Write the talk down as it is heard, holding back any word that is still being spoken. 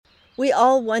We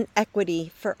all want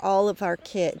equity for all of our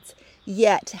kids.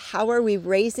 Yet, how are we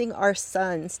raising our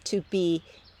sons to be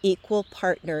equal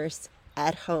partners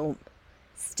at home?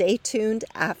 Stay tuned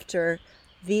after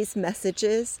these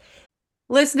messages.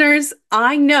 Listeners,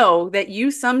 I know that you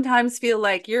sometimes feel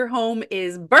like your home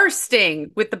is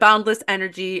bursting with the boundless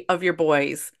energy of your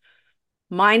boys.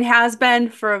 Mine has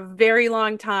been for a very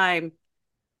long time.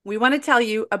 We want to tell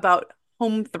you about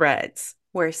Home Threads,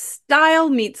 where style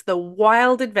meets the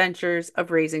wild adventures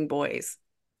of raising boys.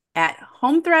 At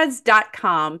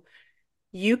homethreads.com,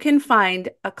 you can find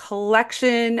a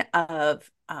collection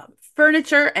of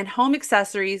furniture and home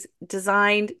accessories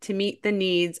designed to meet the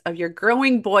needs of your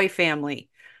growing boy family.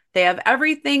 They have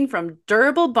everything from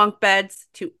durable bunk beds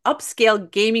to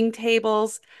upscale gaming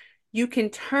tables. You can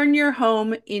turn your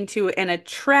home into an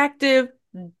attractive,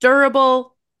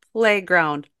 durable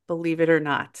playground, believe it or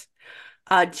not.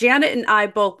 Janet and I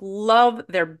both love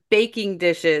their baking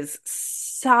dishes.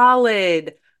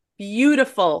 Solid,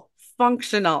 beautiful,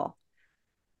 functional.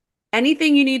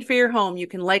 Anything you need for your home, you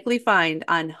can likely find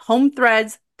on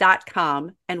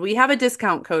homethreads.com, and we have a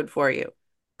discount code for you.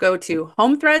 Go to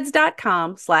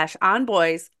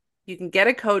homethreads.com/onboys. You can get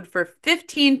a code for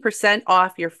 15%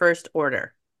 off your first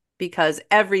order, because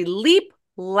every leap,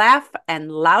 laugh, and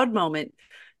loud moment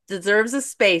deserves a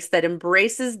space that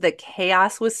embraces the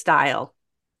chaos with style.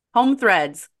 Home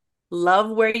Threads,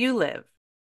 love where you live.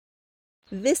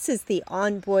 This is the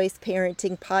On Boys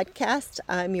Parenting Podcast.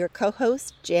 I'm your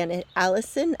co-host, Janet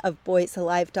Allison of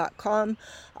boysalive.com,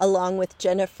 along with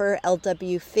Jennifer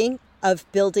L.W. Fink of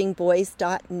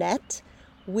buildingboys.net.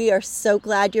 We are so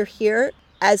glad you're here.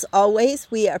 As always,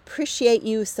 we appreciate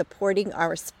you supporting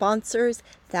our sponsors.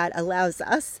 That allows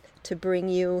us to bring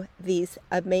you these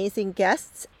amazing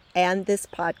guests and this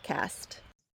podcast.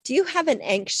 Do you have an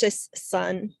anxious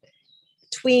son,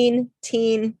 tween,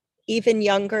 teen, even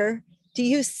younger? Do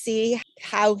you see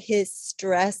how his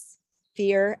stress,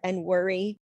 fear, and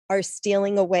worry are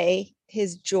stealing away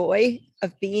his joy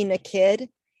of being a kid?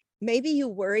 Maybe you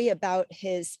worry about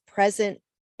his present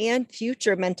and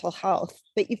future mental health,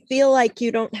 but you feel like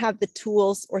you don't have the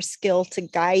tools or skill to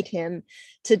guide him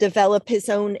to develop his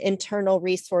own internal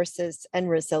resources and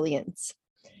resilience.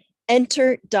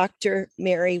 Enter Dr.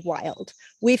 Mary Wild.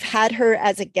 We've had her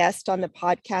as a guest on the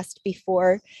podcast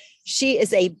before. She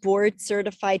is a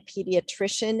board-certified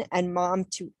pediatrician and mom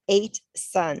to 8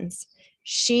 sons.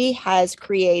 She has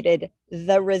created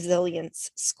the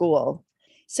Resilience School,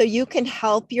 so you can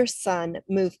help your son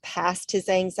move past his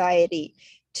anxiety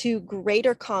to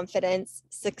greater confidence,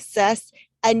 success,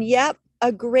 and yep,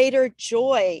 a greater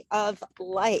joy of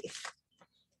life.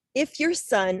 If your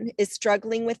son is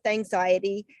struggling with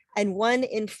anxiety, and 1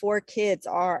 in 4 kids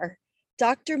are,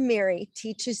 Dr. Mary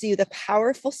teaches you the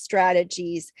powerful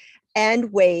strategies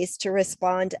and ways to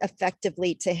respond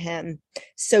effectively to him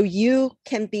so you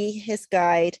can be his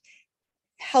guide,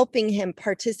 helping him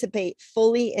participate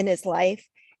fully in his life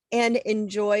and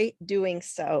enjoy doing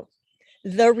so.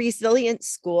 The Resilience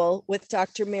School with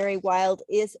Dr. Mary Wild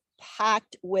is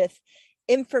packed with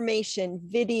information,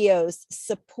 videos,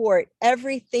 support,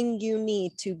 everything you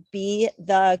need to be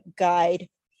the guide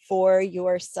for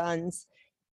your son's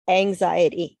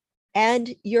anxiety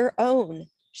and your own.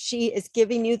 She is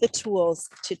giving you the tools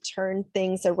to turn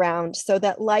things around so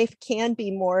that life can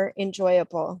be more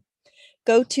enjoyable.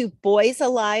 Go to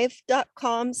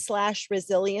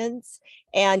boysalive.com/resilience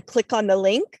and click on the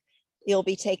link. You'll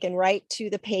be taken right to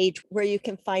the page where you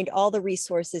can find all the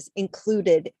resources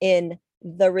included in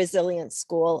the Resilience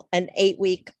School, an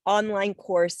 8-week online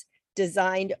course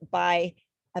designed by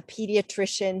a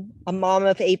pediatrician, a mom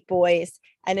of 8 boys,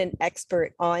 and an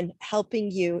expert on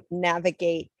helping you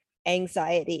navigate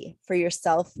anxiety for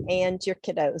yourself and your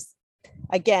kiddos.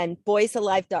 Again,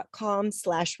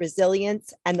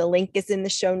 boysalive.com/resilience, and the link is in the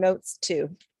show notes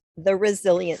too. The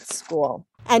Resilience School.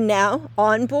 And now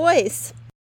on boys.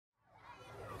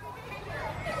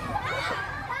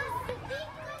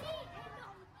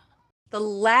 The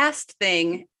last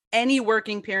thing any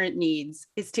working parent needs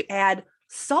is to add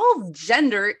solve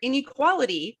gender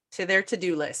inequality to their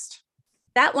to-do list.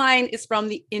 That line is from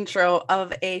the intro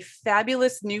of a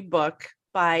fabulous new book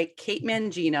by Kate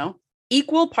Mangino,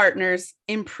 Equal Partners,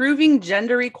 Improving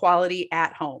Gender Equality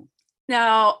at Home.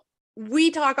 Now,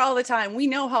 we talk all the time. We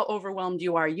know how overwhelmed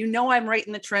you are. You know I'm right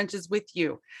in the trenches with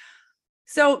you.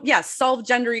 So yes, solve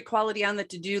gender equality on the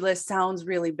to-do list sounds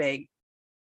really big.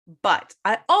 But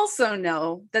I also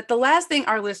know that the last thing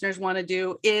our listeners want to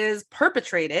do is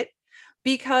perpetrate it,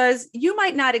 because you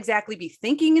might not exactly be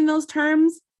thinking in those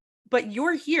terms, But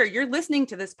you're here, you're listening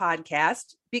to this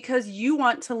podcast because you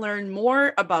want to learn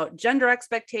more about gender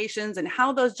expectations and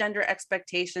how those gender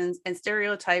expectations and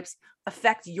stereotypes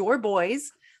affect your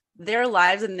boys, their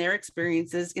lives, and their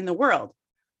experiences in the world.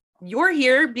 You're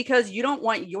here because you don't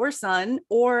want your son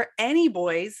or any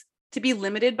boys to be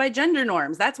limited by gender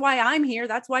norms. That's why I'm here.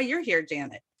 That's why you're here,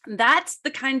 Janet. That's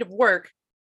the kind of work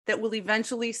that will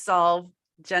eventually solve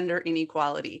gender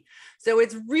inequality. So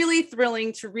it's really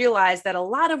thrilling to realize that a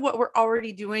lot of what we're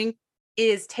already doing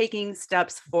is taking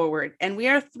steps forward. And we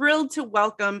are thrilled to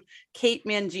welcome Kate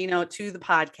Mangino to the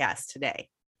podcast today.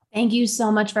 Thank you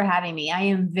so much for having me. I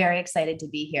am very excited to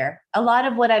be here. A lot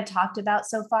of what I've talked about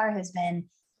so far has been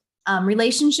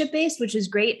relationship based, which is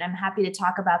great. And I'm happy to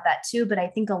talk about that too. But I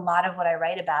think a lot of what I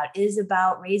write about is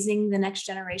about raising the next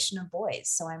generation of boys.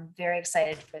 So I'm very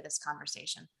excited for this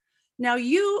conversation. Now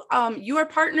you are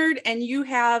partnered and you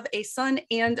have a son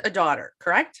and a daughter,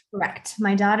 correct? Correct.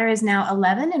 My daughter is now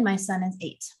 11 and my son is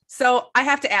 8. So I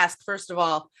have to ask, first of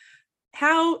all,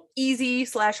 how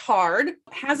easy/hard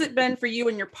has it been for you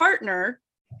and your partner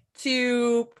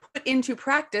to put into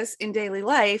practice in daily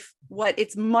life what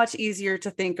it's much easier to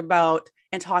think about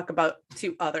and talk about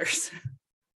to others?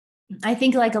 I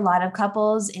think like a lot of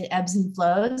couples, it ebbs and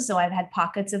flows. So I've had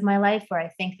pockets of my life where I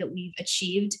think that we've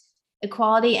achieved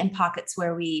equality and pockets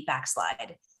where we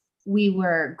backslide. We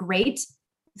were great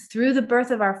through the birth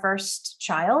of our first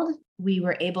child. We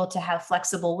were able to have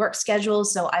flexible work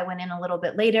schedules. So I went in a little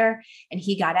bit later and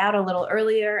he got out a little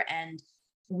earlier, and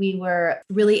we were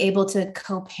really able to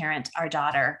co-parent our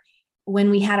daughter. When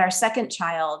we had our second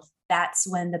child, that's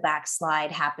when the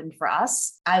backslide happened for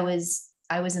us. I was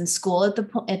in school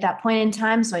at that point in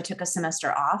time, so I took a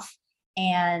semester off.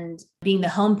 And being the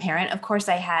home parent, of course,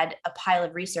 I had a pile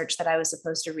of research that I was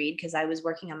supposed to read because I was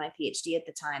working on my PhD at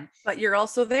the time. But you're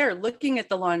also there looking at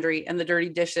the laundry and the dirty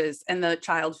dishes and the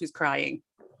child who's crying.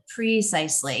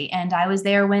 Precisely. And I was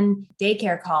there when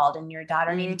daycare called and your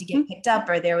daughter needed to get picked up,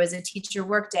 or there was a teacher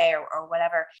work day or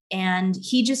whatever. And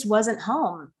he just wasn't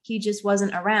home. He just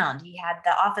wasn't around. He had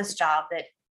the office job that,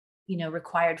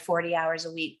 required 40 hours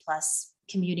a week plus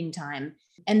commuting time.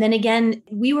 And then again,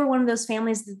 we were one of those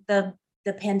families that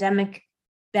the pandemic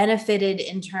benefited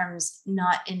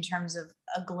not in terms of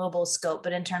a global scope,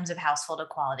 but in terms of household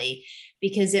equality,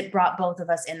 because it brought both of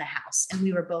us in the house and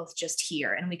we were both just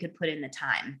here and we could put in the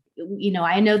time.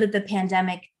 I know that the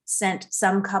pandemic sent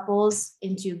some couples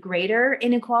into greater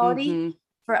inequality. Mm-hmm.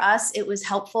 For us, it was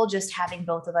helpful just having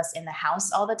both of us in the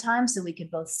house all the time so we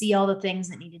could both see all the things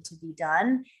that needed to be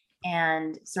done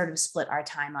and sort of split our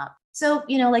time up. So,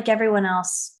 like everyone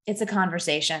else, it's a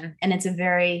conversation, and it's a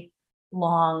very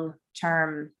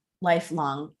long-term,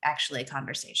 lifelong, actually,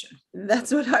 conversation.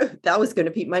 That's what that was going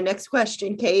to be my next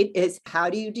question, Kate, is how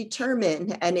do you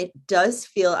determine? And it does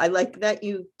feel, I like that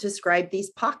you describe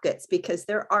these pockets, because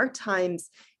there are times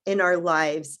in our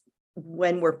lives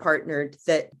when we're partnered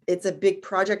that it's a big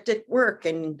project at work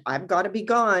and I've got to be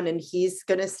gone and he's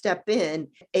going to step in.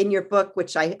 In your book,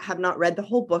 which I have not read the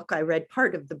whole book, I read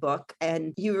part of the book,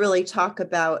 and you really talk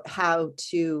about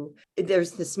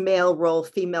there's this male role,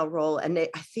 female role. And I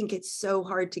think it's so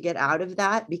hard to get out of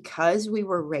that because we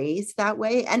were raised that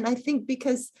way. And I think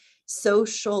because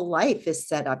social life is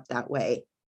set up that way.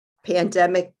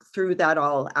 Pandemic threw that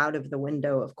all out of the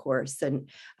window, of course. And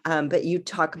but you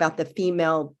talk about the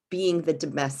female being the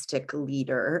domestic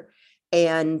leader.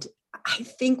 And I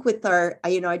think with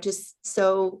I just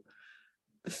so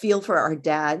feel for our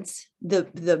dads,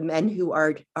 the men who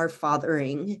are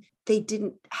fathering. They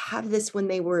didn't have this when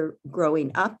they were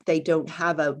growing up. They don't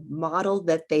have a model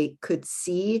that they could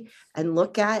see and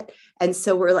look at. And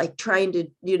so we're like trying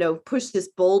to, push this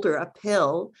boulder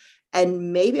uphill.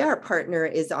 And maybe our partner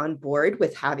is on board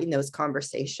with having those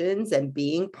conversations and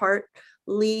being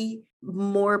partly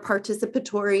more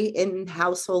participatory in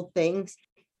household things.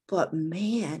 But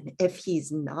man, if he's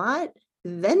not,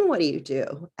 then what do you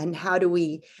do? And how do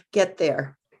we get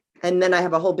there? And then I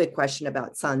have a whole big question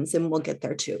about sons, and we'll get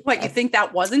there too. What, you think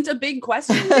that wasn't a big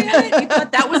question, Janet? You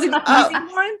thought that was an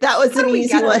easy one? That was an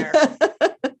easy one.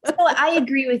 So I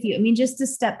agree with you. I mean, just to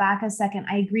step back a second,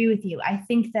 I agree with you. I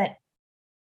think that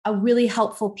a really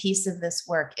helpful piece of this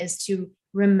work is to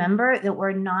remember that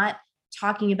we're not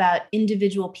talking about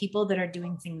individual people that are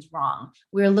doing things wrong.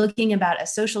 We're looking about a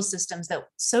social system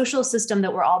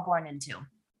that we're all born into.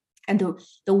 And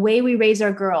the way we raise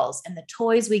our girls and the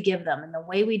toys we give them and the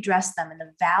way we dress them and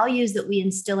the values that we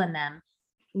instill in them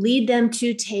lead them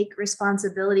to take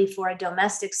responsibility for a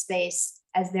domestic space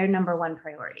as their number one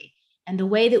priority. And the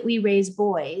way that we raise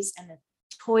boys and the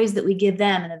toys that we give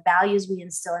them and the values we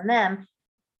instill in them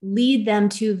lead them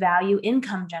to value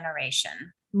income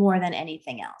generation more than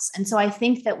anything else. And so I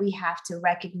think that we have to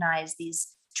recognize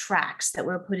these tracks that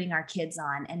we're putting our kids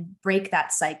on and break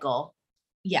that cycle.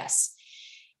 Yes.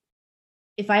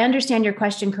 If I understand your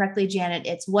question correctly, Janet,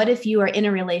 it's what if you are in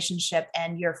a relationship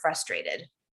and you're frustrated?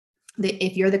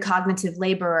 If you're the cognitive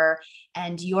laborer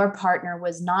and your partner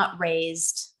was not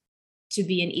raised to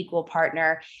be an equal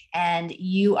partner and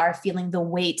you are feeling the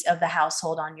weight of the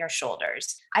household on your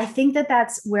shoulders. I think that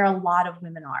that's where a lot of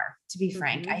women are, to be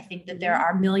frank. I think that there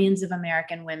are millions of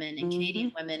American women and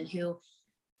Canadian women who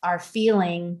are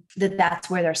feeling that that's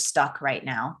where they're stuck right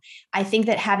now. I think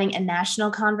that having a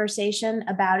national conversation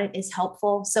about it is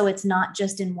helpful. So it's not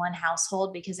just in one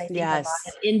household, because I think a lot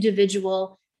of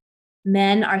individual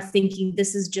men are thinking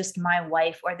this is just my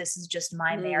wife or this is just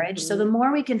my marriage. So the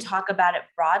more we can talk about it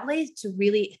broadly to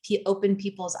really open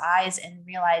people's eyes and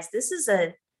realize this is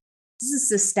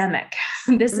systemic.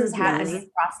 This is happening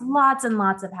across lots and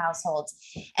lots of households,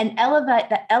 and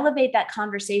elevate that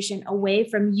conversation away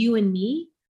from you and me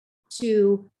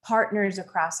to partners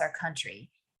across our country.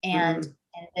 And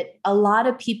that a lot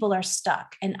of people are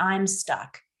stuck, and I'm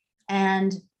stuck.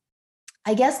 And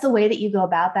I guess the way that you go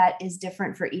about that is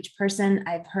different for each person.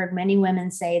 I've heard many women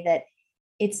say that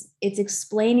it's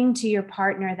explaining to your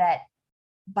partner that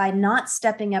by not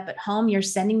stepping up at home, you're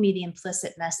sending me the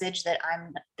implicit message that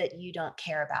you don't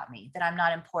care about me, that I'm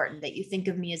not important, that you think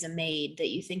of me as a maid, that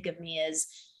you think of me as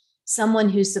someone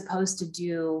who's supposed to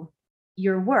do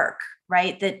your work,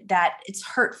 right? That it's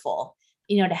hurtful,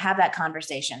 to have that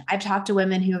conversation. I've talked to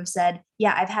women who have said,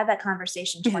 yeah, I've had that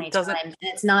conversation 20 times and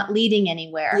it's not leading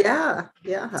anywhere. Yeah.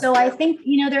 Yeah. So I think,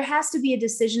 there has to be a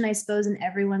decision, I suppose, in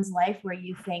everyone's life where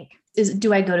you think,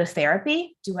 do I go to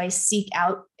therapy? Do I seek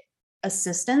out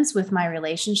assistance with my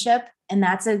relationship? And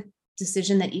that's a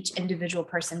decision that each individual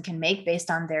person can make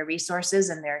based on their resources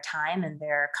and their time and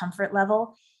their comfort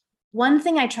level. One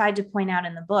thing I tried to point out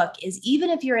in the book is even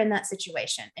if you're in that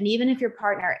situation, and even if your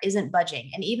partner isn't budging,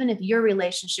 and even if your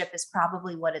relationship is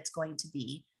probably what it's going to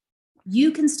be,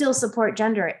 you can still support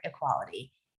gender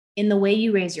equality in the way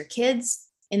you raise your kids,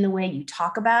 in the way you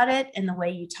talk about it, in the way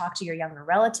you talk to your younger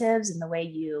relatives, in the way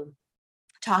you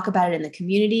talk about it in the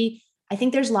community. I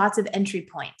think there's lots of entry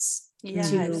points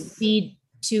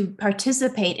to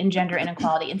participate in gender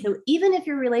inequality. And so even if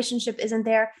your relationship isn't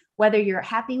there, whether you're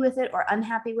happy with it or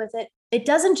unhappy with it, it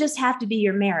doesn't just have to be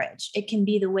your marriage. It can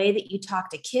be the way that you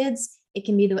talk to kids. It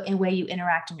can be the way you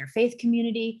interact in your faith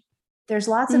community. There's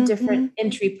lots of different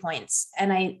entry points.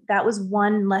 And that was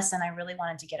one lesson I really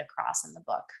wanted to get across in the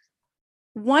book.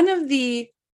 One of the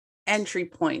entry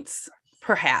points,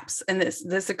 perhaps, and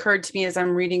this occurred to me as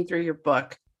I'm reading through your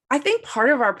book, I think part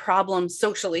of our problem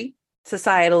socially,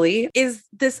 societally, is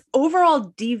this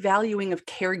overall devaluing of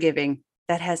caregiving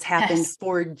that has happened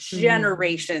for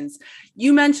generations.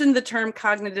 You mentioned the term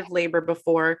cognitive labor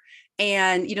before,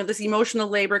 and this emotional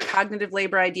labor, cognitive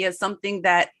labor idea is something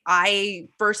that I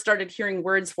first started hearing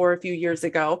words for a few years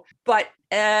ago, but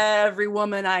every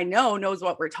woman I know knows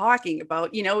what we're talking about.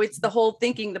 It's the whole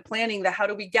thinking, the planning, the how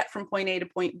do we get from point A to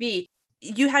point B.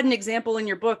 You had an example in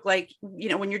your book, like,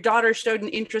 when your daughter showed an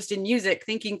interest in music,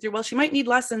 thinking through, well, she might need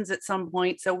lessons at some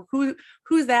point. So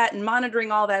who's that, and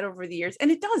monitoring all that over the years.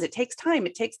 And it takes time.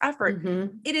 It takes effort.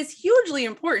 It is hugely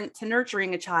important to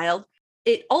nurturing a child.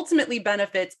 It ultimately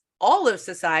benefits all of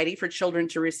society for children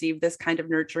to receive this kind of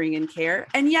nurturing and care.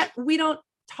 And yet we don't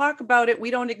talk about it.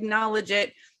 We don't acknowledge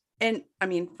it. And I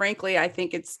mean, frankly, I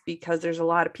think it's because there's a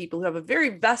lot of people who have a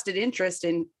very vested interest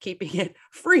in keeping it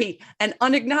free and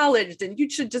unacknowledged. And you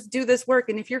should just do this work.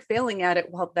 And if you're failing at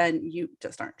it, well, then you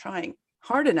just aren't trying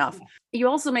hard enough. You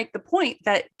also make the point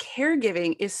that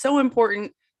caregiving is so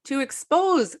important to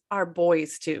expose our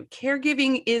boys to.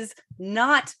 Caregiving is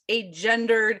not a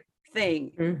gendered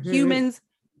thing. Humans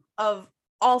of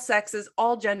all sexes,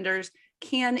 all genders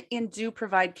can and do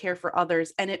provide care for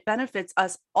others. And it benefits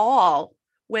us all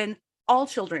when all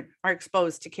children are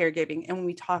exposed to caregiving and when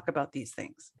we talk about these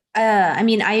things.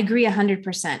 I agree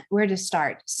 100%. Where to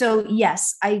start? So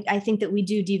yes, I think that we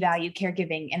do devalue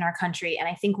caregiving in our country. And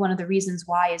I think one of the reasons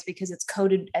why is because it's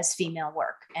coded as female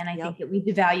work. And I think that we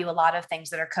devalue a lot of things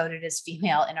that are coded as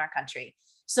female in our country.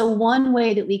 So one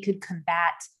way that we could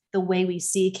combat the way we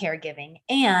see caregiving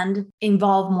and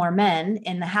involve more men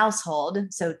in the household,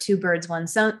 so two birds, one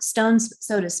stone,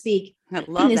 so to speak,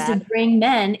 is to bring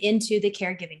men into the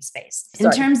caregiving space. In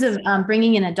terms of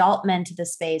bringing in adult men to the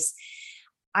space,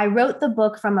 I wrote the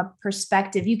book from a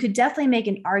perspective, you could definitely make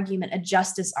an argument, a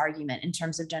justice argument in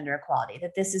terms of gender equality,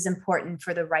 that this is important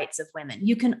for the rights of women.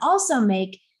 You can also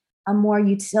make a more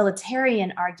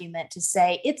utilitarian argument to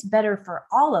say it's better for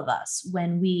all of us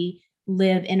when we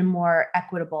live in a more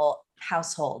equitable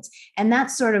households. And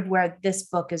that's sort of where this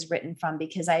book is written from,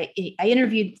 because I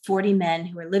interviewed 40 men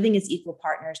who are living as equal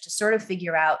partners to sort of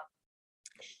figure out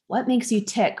what makes you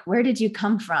tick. Where did you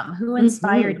come from? Who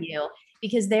inspired you?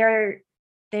 Because they're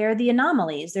the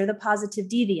anomalies. They're the positive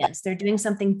deviants. They're doing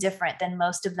something different than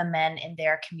most of the men in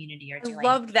their community are doing. I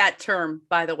loved that term,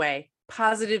 by the way,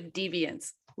 positive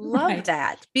deviance. Love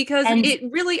that, because it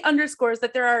really underscores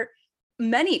that there are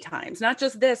many times, not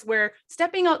just this, where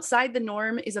stepping outside the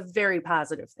norm is a very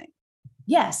positive thing.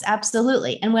 Yes,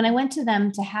 absolutely. And when I went to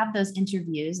them to have those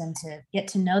interviews and to get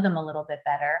to know them a little bit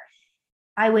better,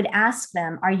 I would ask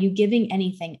them, are you giving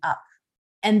anything up?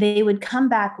 And they would come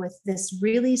back with this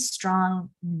really strong,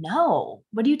 no.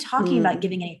 What are you talking about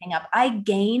giving anything up? I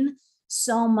gain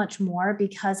so much more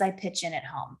because I pitch in at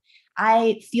home.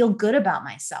 I feel good about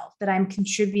myself that I'm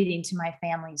contributing to my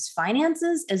family's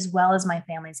finances as well as my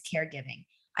family's caregiving.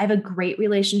 I have a great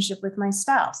relationship with my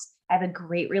spouse. I have a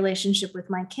great relationship with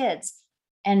my kids.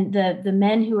 And the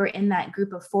men who are in that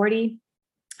group of 40,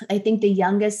 I think the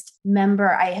youngest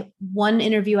member, one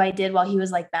interview I did while he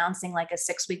was like bouncing like a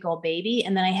 6-week-old baby.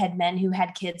 And then I had men who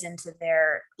had kids into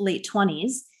their late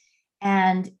 20s.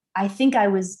 And I think I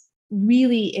was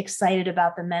really excited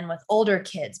about the men with older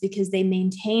kids because they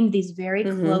maintained these very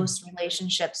close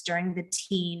relationships during the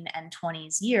teen and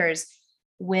 20s years,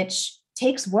 which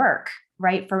takes work,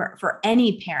 right? For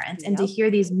any parent. And to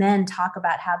hear these men talk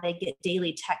about how they get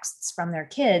daily texts from their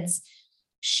kids,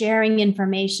 sharing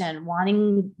information,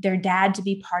 wanting their dad to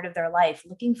be part of their life,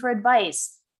 looking for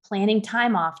advice, planning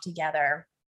time off together,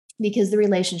 because the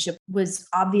relationship was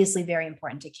obviously very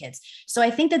important to kids. So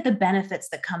I think that the benefits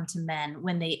that come to men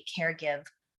when they caregive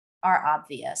are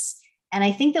obvious. And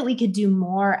I think that we could do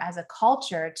more as a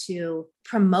culture to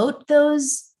promote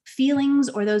those feelings,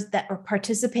 or those that are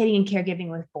participating in caregiving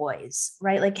with boys,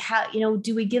 right? Like how,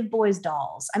 do we give boys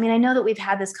dolls? I mean, I know that we've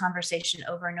had this conversation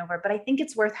over and over, but I think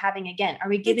it's worth having again. Are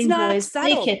we giving boys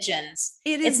play kitchens?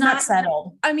 It's not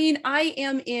settled. I mean, I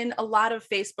am in a lot of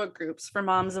Facebook groups for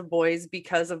moms of boys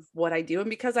because of what I do and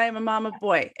because I am a mom of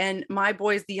boy. And my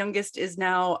boys, the youngest is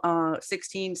now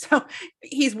 16. So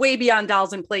he's way beyond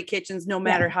dolls and play kitchens, no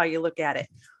matter how you look at it.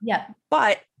 Yeah.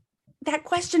 But that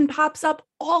question pops up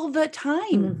all the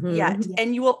time yet.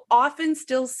 And you will often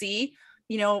still see,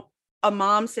 a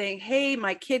mom saying, hey,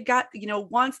 my kid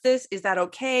wants this. Is that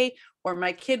okay? Or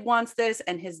my kid wants this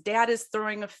and his dad is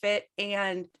throwing a fit.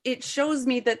 And it shows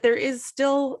me that there is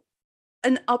still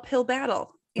an uphill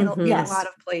battle in a lot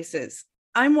of places.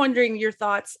 I'm wondering your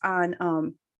thoughts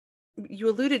on, you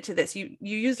alluded to this. You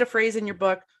used a phrase in your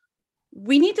book.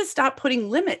 We need to stop putting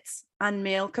limits on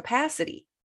male capacity.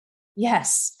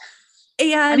 Yes.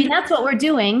 And I mean, that's what we're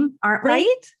doing, aren't we?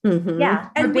 Right? Yeah.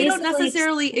 And we don't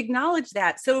necessarily acknowledge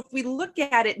that. So if we look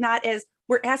at it not as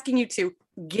we're asking you to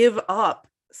give up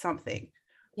something,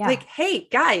 like, hey,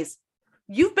 guys,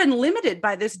 you've been limited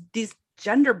by this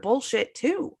gender bullshit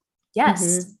too.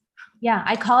 Yes. Yeah.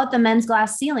 I call it the men's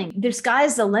glass ceiling. The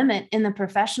sky's the limit in the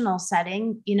professional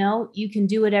setting. You can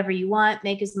do whatever you want,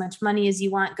 make as much money as you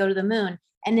want, go to the moon.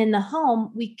 And in the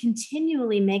home, we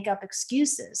continually make up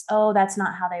excuses. Oh, that's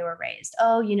not how they were raised.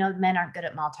 Oh, men aren't good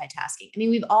at multitasking. I mean,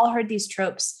 we've all heard these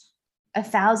tropes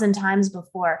 1,000 times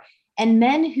before. And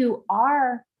men who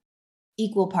are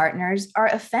equal partners are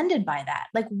offended by that.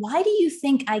 Like, why do you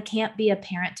think I can't be a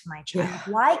parent to my child?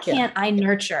 Why can't I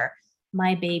nurture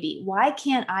my baby? Why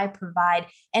can't I provide?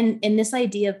 And this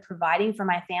idea of providing for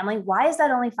my family, why is that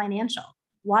only financial?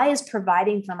 Why is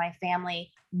providing for my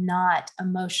family not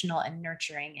emotional and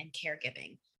nurturing and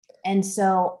caregiving? And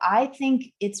so I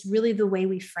think it's really the way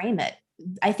we frame it.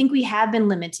 I think we have been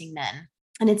limiting men.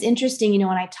 And it's interesting,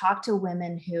 when I talk to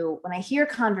women when I hear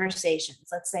conversations,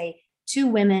 let's say 2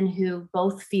 women who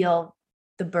both feel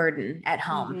the burden at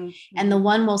home, and the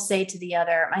one will say to the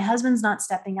other, my husband's not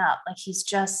stepping up. Like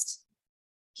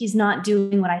he's not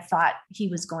doing what I thought he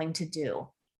was going to do.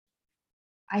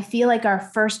 I feel like our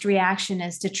first reaction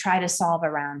is to try to solve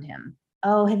around him.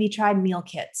 Oh, have you tried meal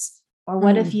kits? Or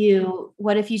what if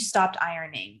you stopped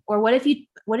ironing? Or what if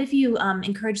you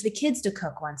encourage the kids to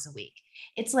cook once a week?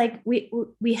 It's like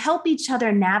we help each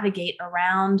other navigate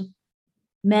around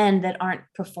men that aren't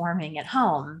performing at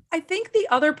home. I think the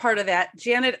other part of that,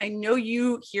 Janet, I know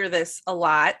you hear this a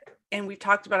lot, and we've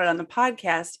talked about it on the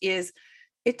podcast, is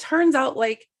it turns out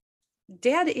like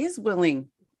dad is willing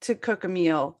to cook a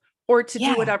meal or to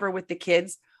do whatever with the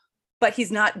kids, but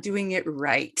he's not doing it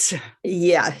right.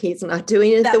 Yeah, he's not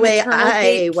doing it the way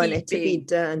I want it to be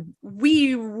done.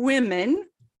 We women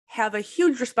have a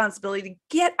huge responsibility to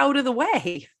get out of the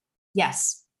way.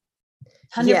 Yes.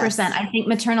 100%. I think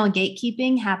maternal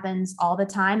gatekeeping happens all the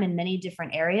time in many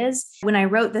different areas. When I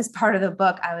wrote this part of the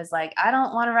book, I was like, I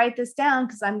don't want to write this down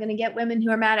because I'm going to get women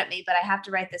who are mad at me, but I have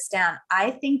to write this down.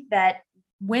 I think that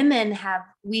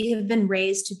we have been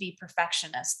raised to be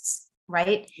perfectionists,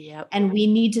 right? Yep. And we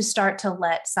need to start to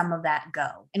let some of that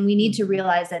go. And we need to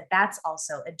realize that that's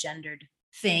also a gendered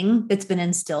thing that's been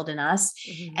instilled in us.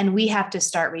 And we have to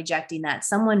start rejecting that.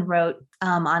 Someone wrote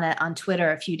on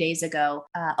Twitter a few days ago,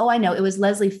 I know it was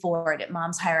Leslie Ford at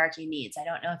Mom's Hierarchy Needs. I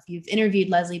don't know if you've interviewed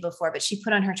Leslie before, but she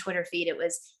put on her Twitter feed, it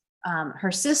was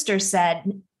her sister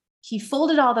said, he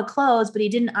folded all the clothes, but he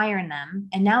didn't iron them.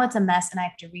 And now it's a mess and I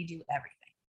have to redo everything.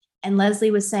 And Leslie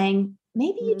was saying,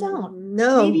 maybe you don't.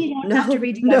 Maybe you don't have to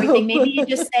redo everything. Maybe you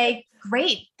just say,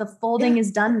 great, the folding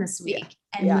is done this week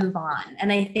and move on.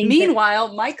 And I think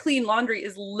meanwhile, my clean laundry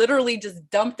is literally just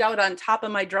dumped out on top of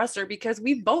my dresser because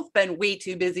we've both been way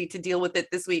too busy to deal with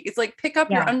it this week. It's like, pick up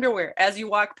your underwear as you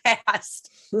walk past.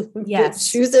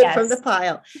 Yes. Choose it from the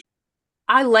pile.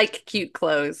 I like cute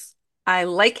clothes. I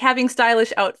like having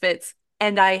stylish outfits,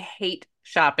 and I hate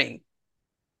shopping.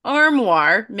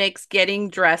 Armoire makes getting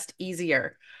dressed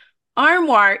easier.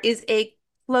 Armoire is a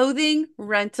clothing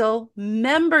rental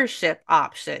membership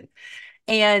option.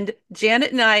 And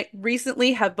Janet and I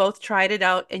recently have both tried it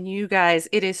out. And you guys,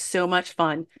 it is so much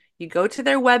fun. You go to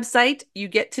their website, you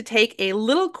get to take a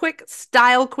little quick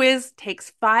style quiz,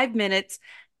 takes 5 minutes,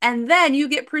 and then you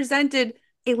get presented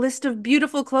a list of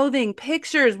beautiful clothing,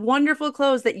 pictures, wonderful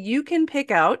clothes that you can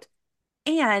pick out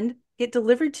and get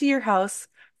delivered to your house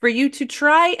for you to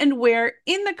try and wear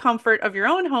in the comfort of your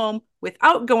own home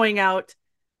without going out,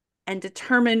 and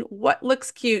determine what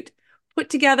looks cute. Put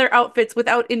together outfits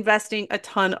without investing a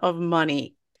ton of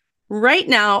money. Right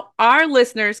now, our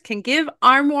listeners can give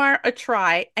Armoire a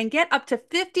try and get up to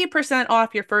 50%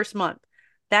 off your first month.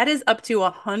 That is up to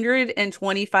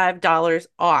 $125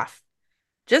 off.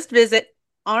 Just visit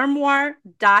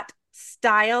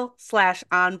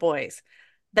armoire.style/onboys.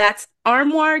 That's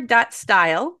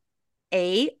armoire.style,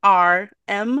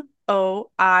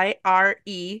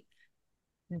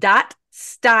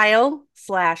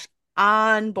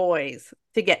 ARMOIRE.style/onboys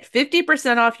to get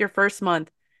 50% off your first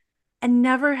month and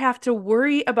never have to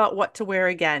worry about what to wear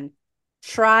again.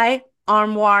 Try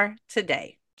Armoire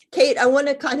today. Kate, I want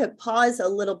to kind of pause a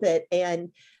little bit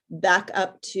and back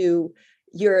up to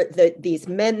these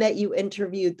men that you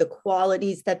interviewed, the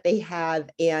qualities that they have,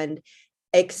 and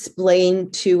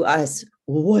explain to us,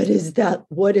 what is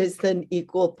an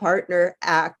equal partner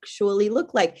actually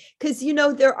look like? Because,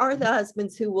 there are the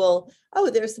husbands who will,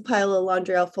 there's a pile of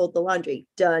laundry, I'll fold the laundry.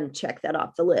 Done. Check that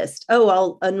off the list.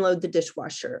 I'll unload the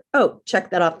dishwasher.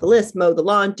 Check that off the list. Mow the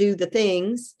lawn, do the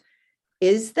things.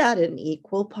 Is that an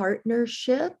equal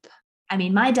partnership? I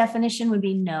mean, my definition would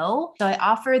be no. So I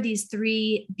offer these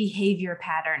 3 behavior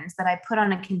patterns that I put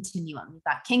on a continuum. We've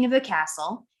got king of the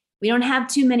castle. We don't have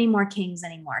too many more kings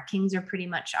anymore. Kings are pretty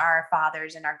much our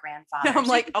fathers and our grandfathers. I'm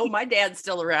like, my dad's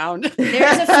still around.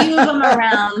 There's a few of them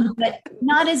around, but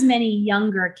not as many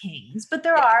younger kings. But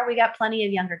we got plenty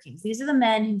of younger kings. These are the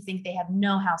men who think they have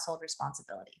no household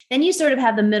responsibility. Then you sort of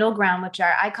have the middle ground, which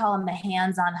I call them the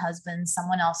hands-on husbands.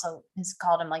 Someone also has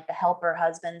called them like the helper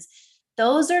husbands.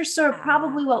 Those are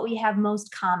probably what we have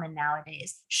most common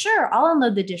nowadays. Sure, I'll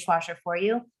unload the dishwasher for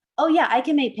you. Oh yeah, I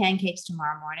can make pancakes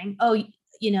tomorrow morning. Oh,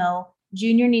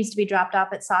 Junior needs to be dropped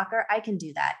off at soccer. I can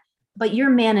do that. But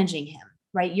you're managing him,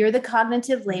 right? You're the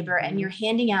cognitive labor and you're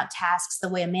handing out tasks the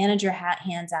way a manager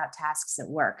hands out tasks at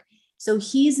work. So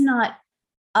he's not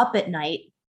up at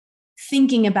night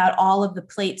thinking about all of the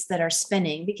plates that are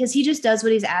spinning, because he just does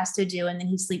what he's asked to do and then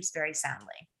he sleeps very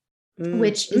soundly,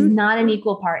 which is not an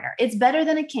equal partner. It's better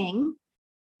than a king,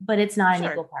 but it's not an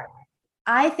equal partner.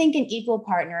 I think an equal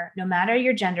partner, no matter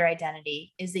your gender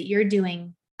identity, is that you're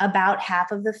doing about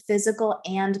half of the physical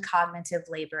and cognitive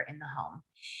labor in the home.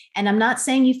 And I'm not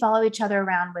saying you follow each other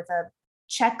around with a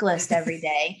checklist every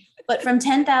day, but from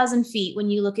 10,000 feet, when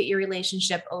you look at your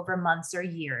relationship over months or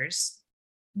years,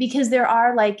 because there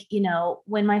are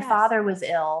when my father was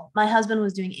ill, my husband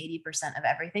was doing 80% of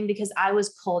everything because I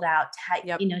was pulled out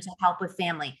to help with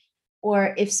family.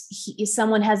 Or if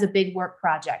someone has a big work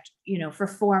project, for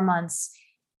 4 months,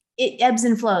 it ebbs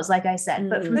and flows, like I said,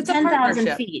 but from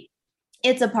 10,000 feet,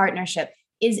 it's a partnership.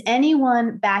 Is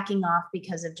anyone backing off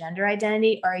because of gender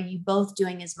identity, or are you both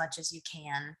doing as much as you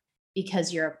can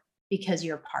because you're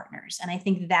partners? And I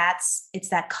think it's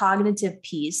that cognitive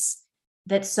piece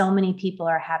that so many people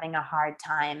are having a hard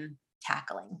time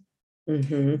tackling.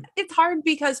 Mm-hmm. It's hard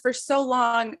because for so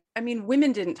long,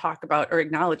 women didn't talk about or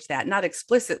acknowledge that, not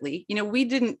explicitly. We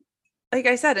didn't like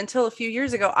I said, until a few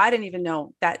years ago, I didn't even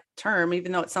know that term,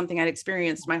 even though it's something I'd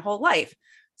experienced my whole life.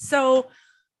 So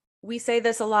we say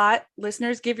this a lot,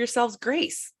 listeners, give yourselves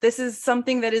grace. This is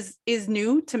something that is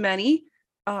new to many.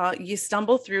 You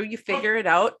stumble through, you figure it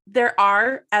out. There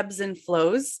are ebbs and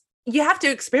flows. You have to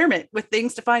experiment with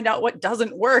things to find out what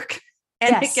doesn't work.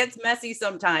 And It gets messy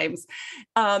sometimes.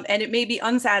 And it may be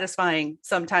unsatisfying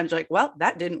sometimes. You're like, well,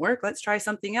 that didn't work. Let's try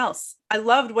something else. I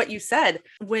loved what you said.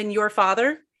 When your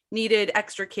father needed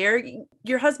extra care,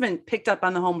 your husband picked up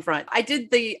on the home front. I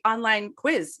did the online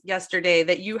quiz yesterday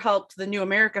that you helped the New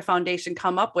America Foundation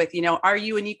come up with, are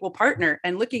you an equal partner?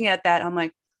 And looking at that, I'm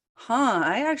like,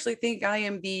 I actually think I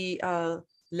am the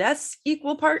less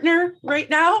equal partner right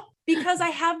now, because I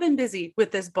have been busy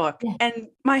with this book. Yeah. And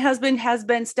my husband has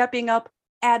been stepping up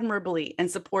admirably and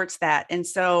supports that. And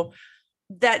so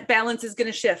that balance is going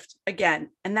to shift again,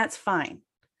 and that's fine.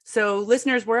 So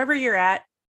listeners, wherever you're at,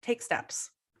 take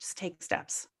steps. Just take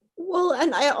steps. Well,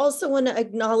 and I also want to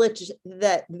acknowledge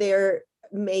that there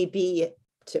may be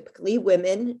typically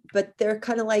women, but they're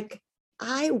kind of like,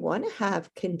 I want to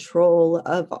have control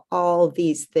of all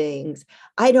these things.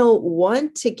 I don't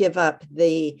want to give up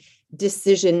the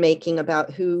decision making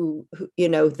about who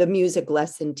the music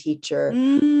lesson teacher.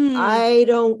 I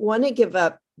don't want to give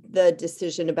up the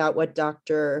decision about what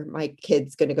doctor my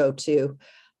kid's going to go to.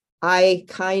 I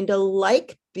kind of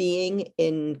like being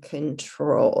in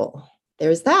control.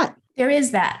 There's that. There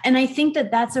is that. And I think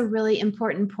that that's a really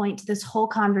important point to this whole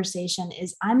conversation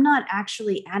is I'm not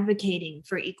actually advocating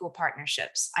for equal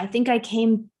partnerships. I think I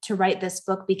came to write this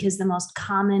book because the most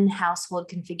common household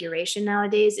configuration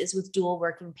nowadays is with dual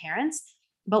working parents.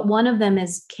 But one of them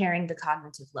is carrying the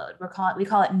cognitive load. We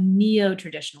call it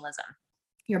neo-traditionalism.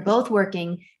 You're both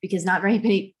working because not very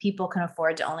many people can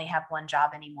afford to only have one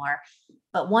job anymore.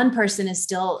 But one person is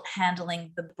still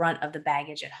handling the brunt of the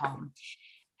baggage at home.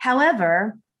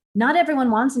 However, not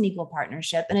everyone wants an equal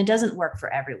partnership, and it doesn't work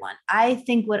for everyone. I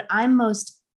think what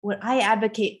I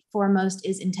advocate for most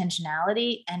is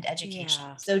intentionality and education.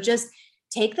 Yeah. So just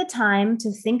take the time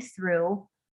to think through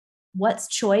what's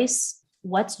choice,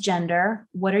 what's gender,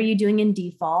 what are you doing in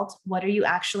default, what are you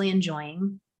actually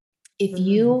enjoying? If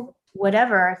you,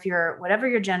 whatever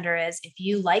your gender is, if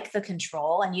you like the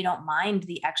control and you don't mind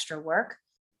the extra work,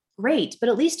 great. But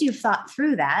at least you've thought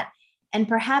through that. And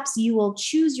perhaps you will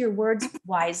choose your words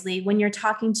wisely when you're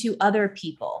talking to other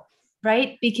people,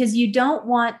 right? Because you don't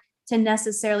want to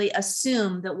necessarily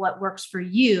assume that what works for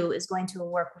you is going to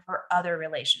work for other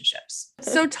relationships.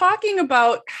 So talking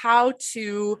about how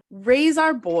to raise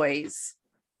our boys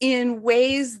in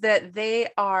ways that they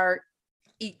are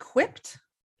equipped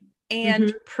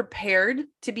and prepared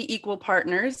to be equal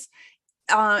partners,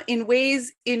 in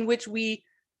ways in which we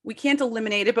can't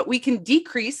eliminate it, but we can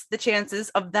decrease the chances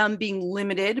of them being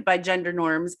limited by gender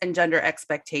norms and gender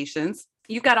expectations.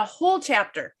 You've got a whole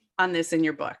chapter on this in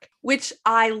your book, which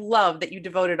I love that you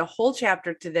devoted a whole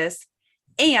chapter to this.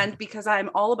 And because I'm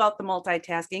all about the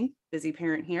multitasking, busy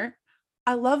parent here,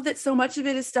 I love that so much of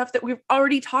it is stuff that we've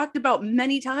already talked about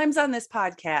many times on this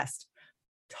podcast.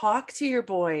 Talk to your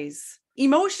boys.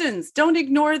 Emotions, don't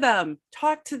ignore them.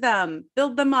 Talk to them,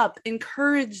 build them up,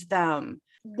 encourage them.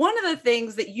 One of the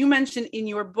things that you mentioned in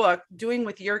your book, doing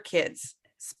with your kids,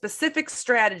 specific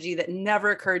strategy that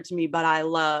never occurred to me, but I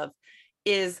love,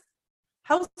 is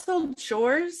household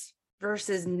chores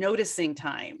versus noticing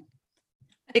time.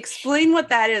 Explain what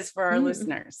that is for our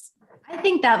listeners. I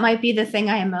think that might be the thing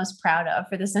I am most proud of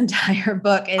for this entire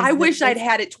book. I wish I'd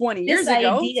had it 20 years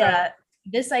ago.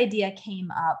 This idea came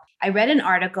up. I read an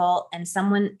article and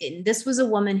this was a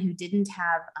woman who didn't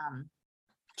have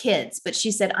kids, but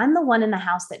she said, I'm the one in the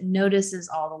house that notices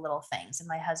all the little things and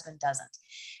my husband doesn't.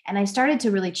 And I started to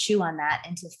really chew on that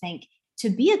and to think, to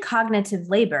be a cognitive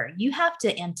labor, you have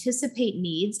to anticipate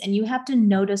needs and you have to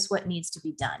notice what needs to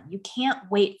be done. You can't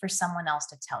wait for someone else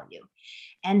to tell you.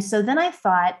 And so then I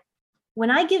thought, when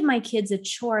I give my kids a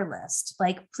chore list,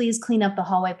 like please clean up the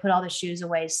hallway, put all the shoes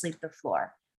away, sweep the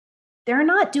floor, they're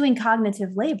not doing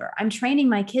cognitive labor. I'm training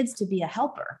my kids to be a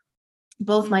helper,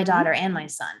 both my daughter and my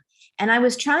son. And I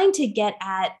was trying to get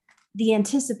at the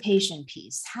anticipation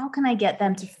piece. How can I get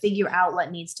them to figure out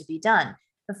what needs to be done?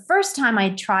 The first time I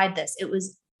tried this, it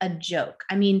was a joke.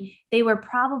 I mean, they were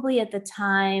probably at the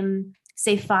time,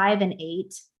 say 5 and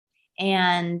 8,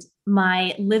 and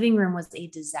my living room was a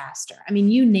disaster. I mean,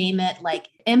 you name it, like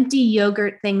empty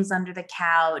yogurt things under the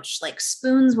couch, like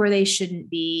spoons where they shouldn't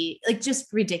be, like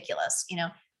just ridiculous,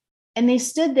 And they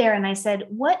stood there and I said,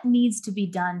 what needs to be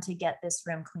done to get this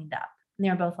room cleaned up? And they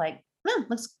were both like,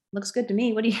 looks good to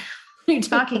me. What are you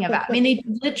talking about? I mean, they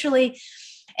literally,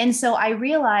 and so I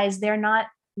realized they're not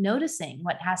noticing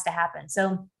what has to happen.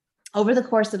 So over the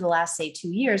course of the last, say, 2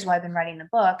 years while I've been writing the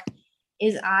book,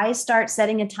 is I start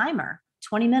setting a timer,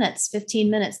 20 minutes,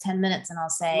 15 minutes, 10 minutes. And I'll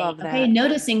say, okay,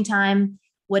 noticing time,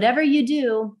 whatever you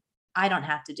do, I don't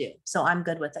have to do. So I'm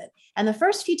good with it. And the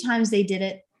first few times they did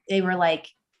it, they were like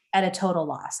at a total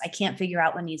loss. I can't figure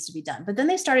out what needs to be done. But then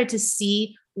they started to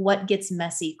see what gets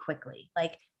messy quickly.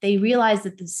 Like they realized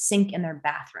that the sink in their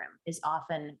bathroom is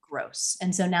often gross.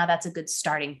 And so now that's a good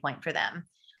starting point for them.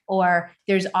 Or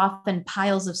there's often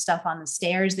piles of stuff on the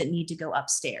stairs that need to go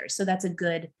upstairs. So that's a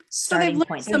good starting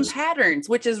point. Some patterns,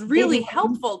 which is really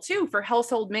helpful too for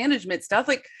household management stuff.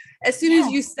 Like as soon as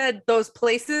you said those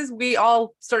places, we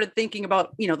all started thinking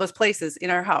about, those places in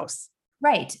our house.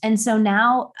 Right. And so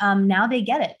now they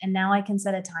get it. And now I can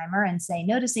set a timer and say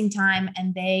noticing time,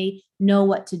 and they know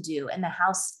what to do. And the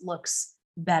house looks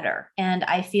better. And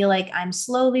I feel like I'm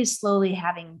slowly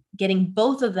getting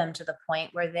both of them to the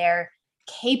point where they're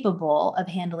capable of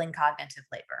handling cognitive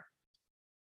labor.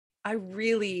 I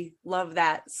really love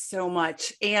that so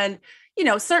much. And,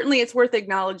 certainly it's worth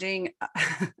acknowledging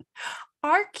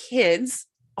our kids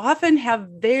often have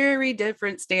very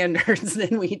different standards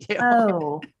than we do.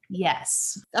 Oh,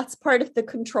 yes. That's part of the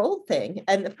control thing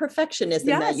and the perfectionism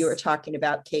that you were talking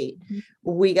about, Kate.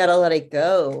 We got to let it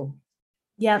go.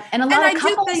 Yeah. And a lot of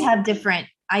couples have different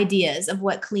ideas of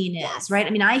what clean is, right?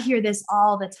 I mean, I hear this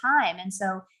all the time. And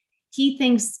so he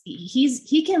thinks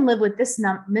he can live with this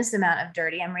amount of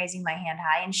dirty. I'm raising my hand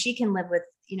high, and she can live with,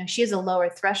 she has a lower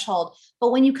threshold.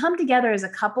 But when you come together as a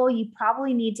couple, you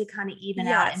probably need to kind of even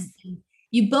out, and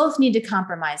you both need to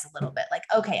compromise a little bit. Like,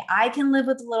 okay, I can live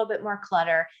with a little bit more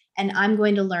clutter, and I'm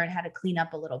going to learn how to clean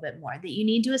up a little bit more. That you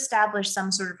need to establish some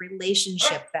sort of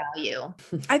relationship value.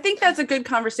 I think that's a good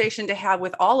conversation to have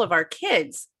with all of our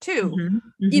kids too,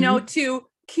 to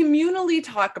communally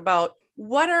talk about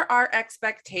what are our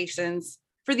expectations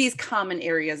for these common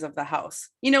areas of the house,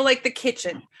 like the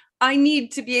kitchen. I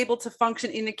need to be able to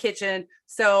function in the kitchen.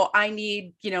 So I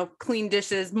need, clean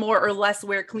dishes, more or less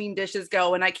where clean dishes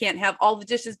go. And I can't have all the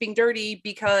dishes being dirty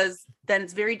because then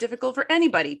it's very difficult for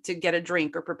anybody to get a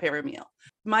drink or prepare a meal.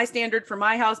 My standard for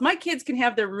my house, my kids can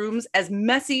have their rooms as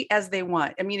messy as they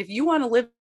want. I mean, if you want to live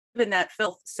in that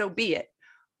filth, so be it.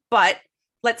 But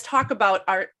let's talk about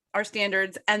our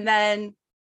standards and then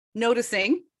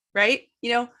noticing, right?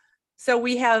 So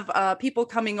we have people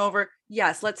coming over.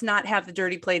 Yes, let's not have the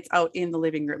dirty plates out in the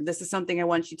living room. This is something I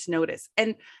want you to notice.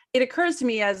 And it occurs to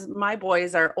me as my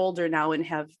boys are older now and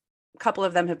a couple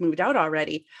of them have moved out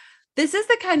already. This is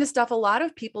the kind of stuff a lot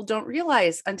of people don't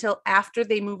realize until after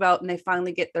they move out and they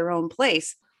finally get their own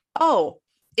place. Oh,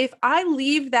 if I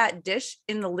leave that dish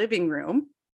in the living room,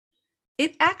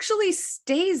 it actually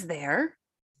stays there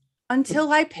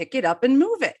until I pick it up and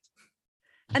move it.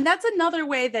 And that's another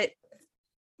way that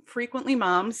frequently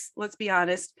moms, let's be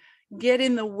honest, get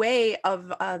in the way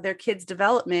of their kids'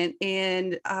 development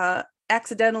and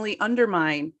accidentally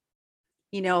undermine,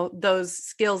 those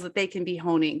skills that they can be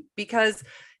honing, because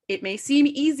it may seem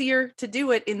easier to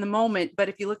do it in the moment. But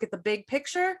if you look at the big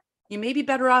picture, you may be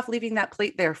better off leaving that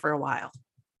plate there for a while.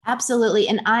 Absolutely.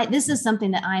 And this is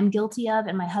something that I'm guilty of.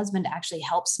 And my husband actually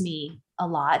helps me a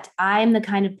lot. I'm the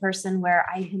kind of person where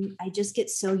I just get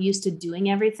so used to doing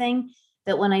everything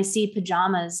that when I see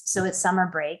pajamas, so it's summer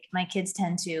break, my kids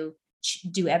tend to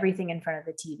do everything in front of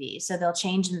the TV. So they'll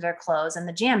change into their clothes and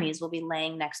the jammies will be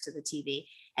laying next to the TV.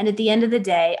 And at the end of the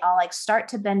day, I'll start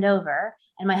to bend over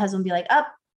and my husband will be like,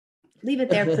 up, leave it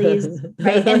there, please.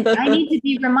 Right. And I need to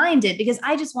be reminded because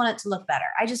I just want it to look better.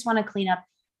 I just want to clean up,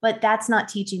 but that's not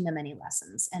teaching them any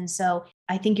lessons. And so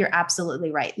I think you're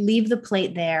absolutely right. Leave the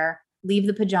plate there, leave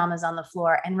the pajamas on the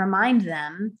floor and remind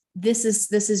them this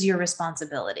is your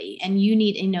responsibility. And you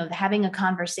need, having a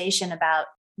conversation about,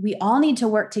 we all need to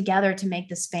work together to make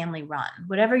this family run.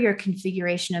 Whatever your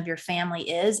configuration of your family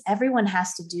is, everyone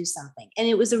has to do something. And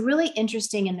it was a really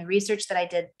interesting in the research that I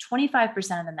did,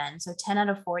 25% of the men, so 10 out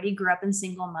of 40 grew up in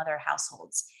single mother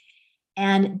households.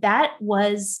 And that's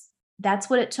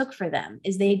what it took for them,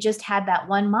 is they just had that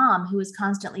one mom who was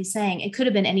constantly saying, it could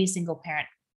have been any single parent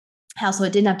household.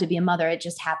 It didn't have to be a mother. It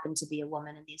just happened to be a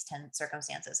woman in these 10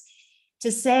 circumstances,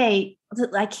 to say,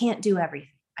 I can't do everything.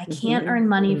 I can't earn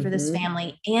money for this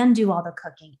family and do all the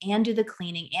cooking and do the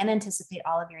cleaning and anticipate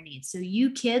all of your needs. So you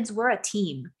kids, we're a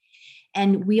team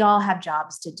and we all have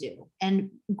jobs to do. And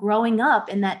growing up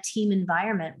in that team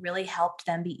environment really helped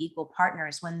them be equal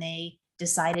partners when they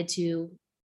decided to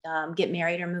get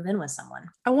married or move in with someone.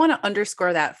 I want to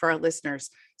underscore that for our listeners.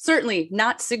 Certainly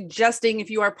not suggesting if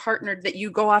you are partnered that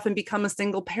you go off and become a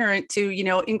single parent to,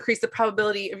 increase the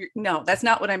probability of no, that's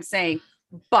not what I'm saying.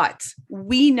 But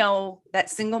we know that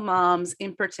single moms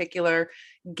in particular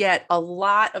get a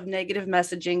lot of negative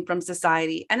messaging from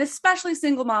society, and especially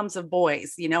single moms of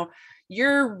boys.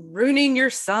 You're ruining your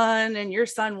son, and your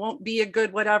son won't be a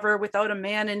good whatever without a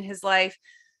man in his life.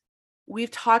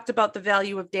 We've talked about the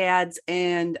value of dads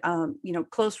and,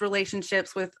 close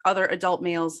relationships with other adult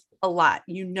males a lot.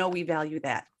 We value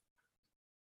that.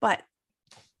 But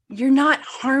you're not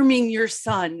harming your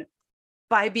son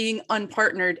by being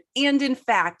unpartnered. And in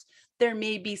fact, there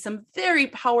may be some very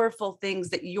powerful things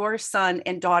that your son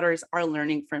and daughters are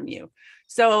learning from you.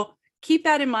 So keep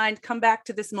that in mind. Come back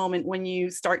to this moment when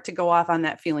you start to go off on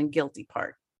that feeling guilty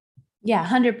part. Yeah,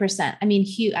 100%. I mean,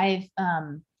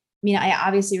 I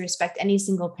obviously respect any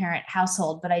single parent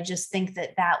household, but I just think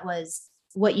that was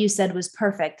what you said was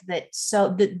perfect.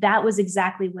 That was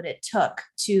exactly what it took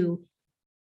to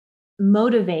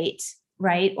motivate,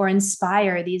 right, or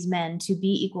inspire these men to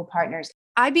be equal partners.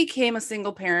 I became a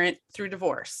single parent through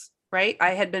divorce, right?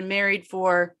 I had been married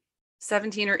for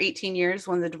 17 or 18 years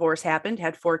when the divorce happened,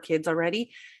 had 4 kids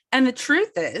already. And the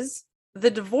truth is,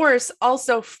 the divorce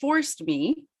also forced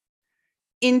me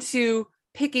into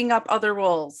picking up other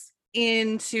roles,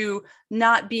 into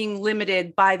not being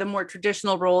limited by the more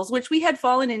traditional roles, which we had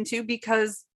fallen into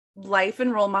because life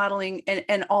and role modeling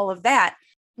and all of that.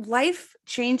 Life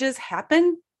changes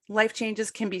happen. Life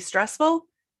changes can be stressful,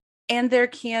 and there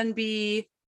can be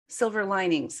silver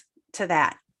linings to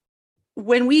that.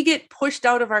 When we get pushed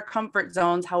out of our comfort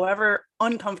zones, however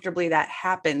uncomfortably that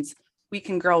happens, we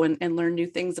can grow and learn new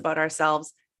things about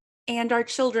ourselves, and our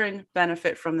children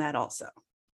benefit from that also.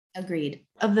 Agreed.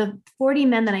 Of the 40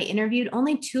 men that I interviewed,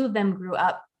 only 2 of them grew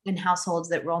up in households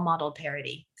that role modeled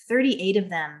parity. 38 of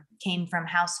them came from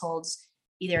households,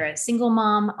 either a single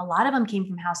mom. A lot of them came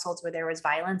from households where there was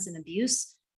violence and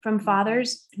abuse from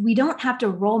fathers. We don't have to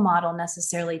role model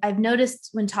necessarily. I've noticed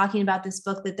when talking about this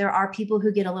book that there are people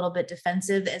who get a little bit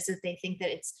defensive, as if they think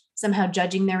that it's somehow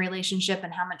judging their relationship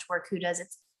and how much work who does.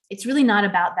 It's really not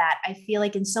about that. I feel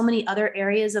like in so many other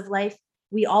areas of life,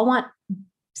 we all want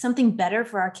something better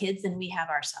for our kids than we have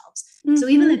ourselves. Mm-hmm. So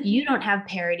even if you don't have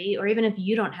parity, or even if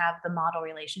you don't have the model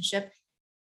relationship,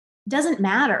 doesn't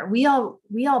matter. We all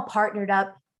partnered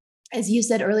up, as you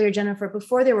said earlier, Jennifer,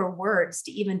 before there were words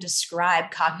to even describe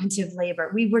cognitive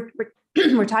labor.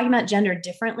 We're talking about gender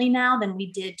differently now than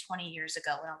we did 20 years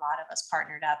ago when a lot of us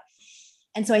partnered up.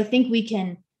 And so I think we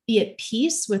can be at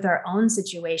peace with our own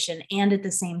situation and at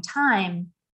the same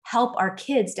time help our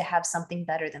kids to have something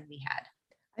better than we had.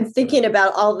 I'm thinking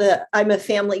about I'm a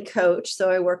family coach,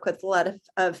 so I work with a lot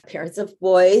of parents of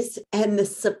boys, and the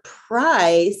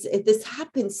surprise, this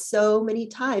happens so many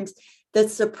times, the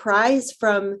surprise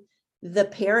from the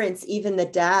parents, even the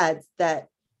dads, that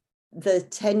the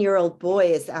 10-year-old boy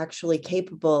is actually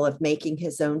capable of making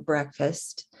his own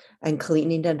breakfast and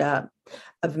cleaning it up,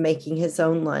 of making his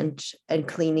own lunch and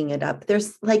cleaning it up.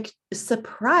 There's like a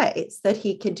surprise that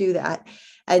he can do that.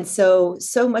 And so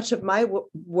much of my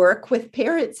work with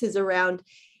parents is around,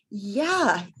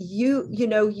 your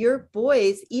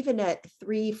boys, even at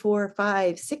 3, 4,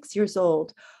 5, 6 years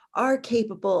old, are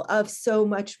capable of so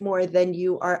much more than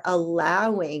you are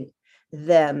allowing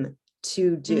them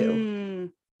to do.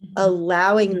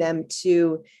 Allowing them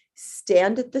to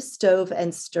stand at the stove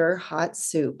and stir hot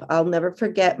soup. I'll never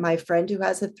forget my friend who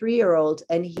has a 3-year-old,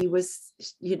 and he was,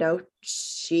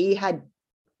 she had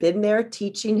been there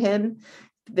teaching him,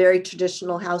 very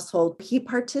traditional household. He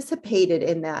participated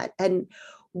in that. And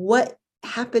what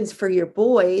happens for your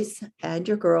boys and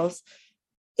your girls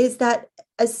is that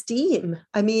esteem,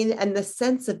 and the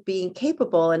sense of being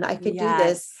capable, and I could do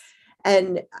this,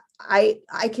 and I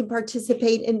can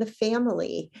participate in the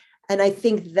family. And I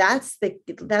think that's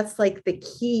like the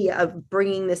key of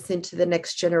bringing this into the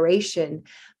next generation.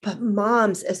 But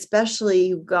moms,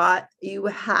 especially, you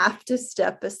have to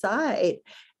step aside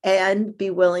and be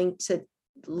willing to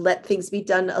let things be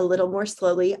done a little more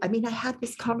slowly. I had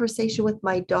this conversation with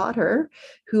my daughter,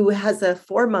 who has a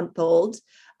 4-month-old,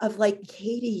 of like,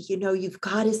 Katie, you've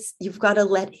got to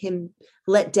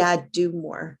let dad do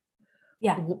more.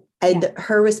 Yeah. And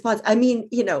her response, I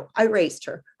raised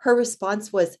her. Her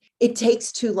response was, it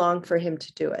takes too long for him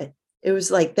to do it. It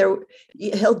was like,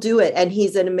 he'll do it, and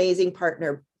he's an amazing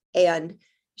partner. And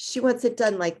she wants it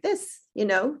done like this,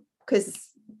 because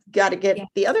got to get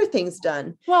the other things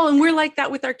done. Well, and we're like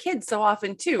that with our kids so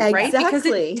often too, right? Exactly. Because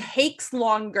it takes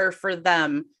longer for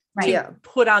them right. to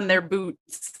put on their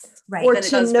boots. Right. Or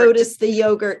to notice the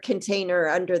yogurt container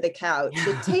under the couch.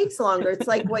 It takes longer. It's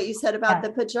like what you said about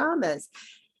the pajamas.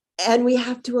 And we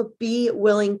have to be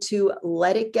willing to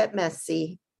let it get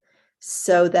messy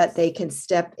so that they can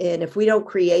step in. If we don't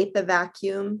create the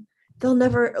vacuum they'll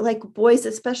never, like boys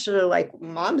especially, are like,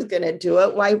 mom's going to do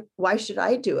it. Why should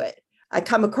I do it? I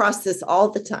come across this all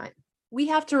the time. We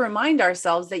have to remind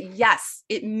ourselves that yes,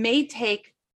 it may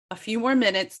take a few more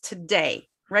minutes today,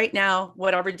 right now,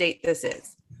 whatever date this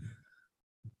is.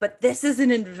 But this is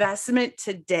an investment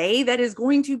today that is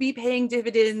going to be paying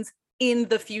dividends in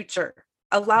the future.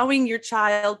 Allowing your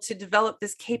child to develop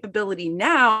this capability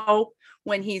now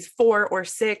when he's 4 or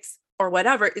 6 or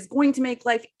whatever is going to make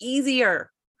life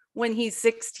easier when he's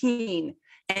 16,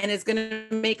 and is going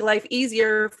to make life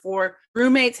easier for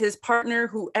roommates, his partner,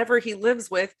 whoever he lives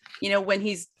with, when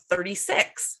he's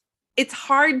 36. It's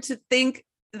hard to think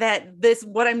that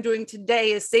what I'm doing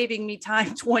today is saving me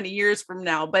time 20 years from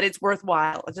now, but it's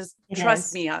worthwhile. Just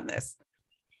trust me on this.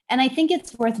 And I think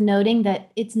it's worth noting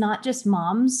that it's not just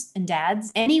moms and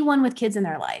dads, anyone with kids in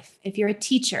their life. If you're a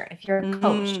teacher, if you're a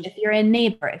coach, if you're a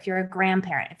neighbor, if you're a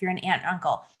grandparent, if you're an aunt and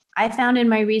uncle, I found in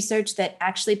my research that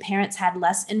actually parents had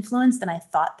less influence than I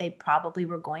thought they probably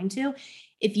were going to.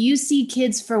 If you see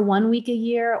kids for 1 week a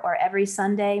year or every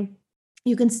Sunday,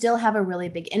 you can still have a really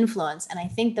big influence. And I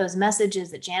think those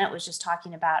messages that Janet was just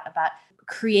talking about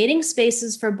creating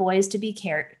spaces for boys to be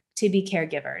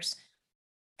caregivers.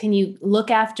 Can you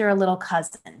look after a little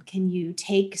cousin? Can you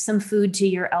take some food to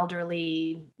your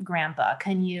elderly grandpa?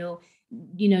 Can you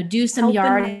do some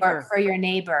yard work for your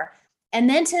neighbor? And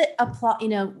then to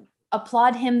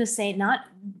applaud him the same, not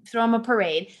throw him a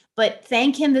parade, but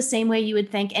thank him the same way you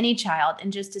would thank any child.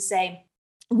 And just to say,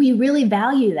 we really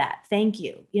value that. Thank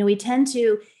you. We tend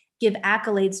to give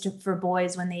accolades for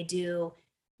boys when they do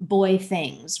boy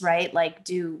things, right? Like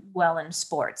do well in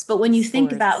sports. But when you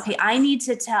think about, okay, I need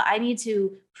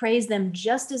to praise them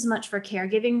just as much for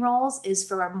caregiving roles as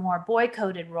for more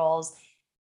boy-coded roles.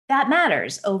 That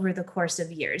matters over the course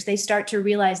of years. They start to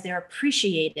realize they're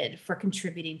appreciated for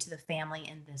contributing to the family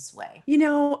in this way.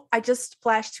 I just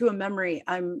flashed to a memory.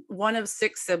 I'm one of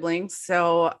 6 siblings,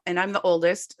 and I'm the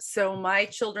oldest. So my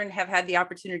children have had the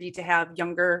opportunity to have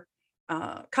younger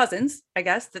cousins, I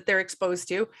guess, that they're exposed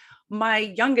to. My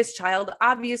youngest child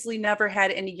obviously never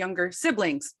had any younger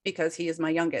siblings because he is my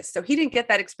youngest. So he didn't get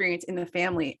that experience in the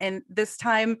family. And this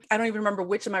time, I don't even remember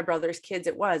which of my brother's kids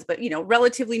it was, but,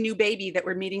 relatively new baby that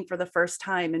we're meeting for the first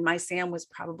time. And my Sam was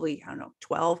probably,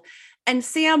 12. And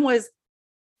Sam was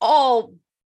all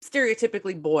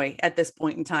stereotypically boy at this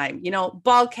point in time,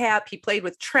 ball cap. He played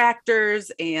with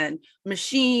tractors and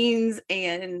machines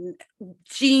and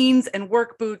jeans and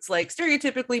work boots, like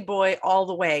stereotypically boy all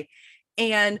the way.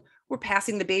 And we're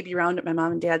passing the baby around at my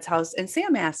mom and dad's house, and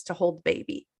Sam asked to hold the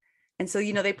baby. And so,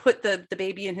 they put the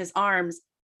baby in his arms,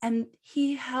 and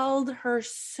he held her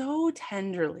so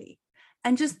tenderly.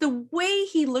 And just the way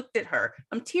he looked at her,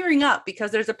 I'm tearing up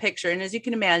because there's a picture. And as you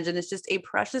can imagine, it's just a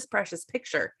precious, precious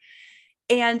picture.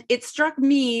 And it struck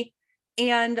me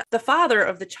and the father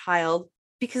of the child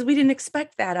because we didn't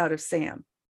expect that out of Sam.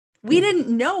 We didn't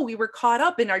know we were caught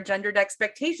up in our gendered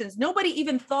expectations. Nobody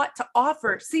even thought to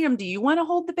offer, Sam, do you want to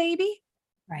hold the baby?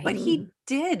 Right. But he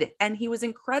did. And he was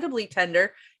incredibly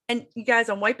tender. And you guys,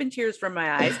 I'm wiping tears from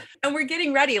my eyes. And we're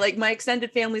getting ready. Like my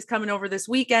extended family's coming over this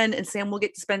weekend, and Sam will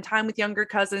get to spend time with younger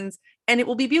cousins, and it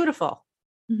will be beautiful.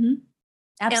 Mm-hmm.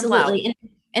 Absolutely.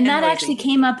 And that noisy. Actually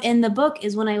came up in the book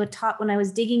is when I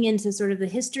was digging into sort of the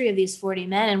history of these 40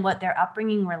 men and what their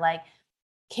upbringing were like.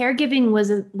 Caregiving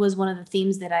was one of the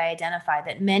themes that I identified,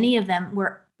 that many of them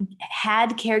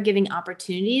had caregiving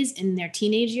opportunities in their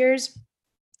teenage years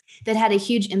that had a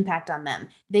huge impact on them.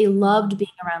 They loved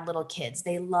being around little kids.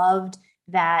 They loved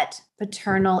that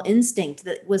paternal instinct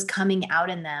that was coming out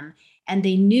in them. And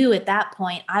they knew at that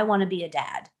point, I want to be a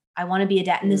dad. I want to be a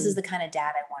dad. And this is the kind of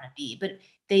dad I want to be. But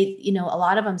they, a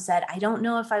lot of them said, I don't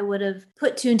know if I would have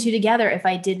put 2 and 2 together if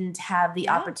I didn't have the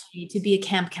opportunity to be a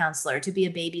camp counselor, to be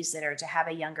a babysitter, to have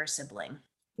a younger sibling.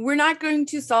 We're not going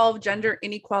to solve gender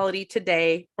inequality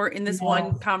today or in this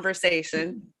one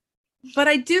conversation, but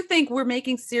I do think we're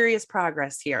making serious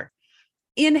progress here.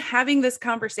 In having this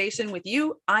conversation with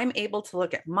you, I'm able to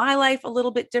look at my life a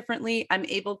little bit differently. I'm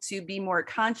able to be more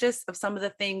conscious of some of the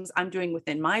things I'm doing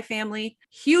within my family.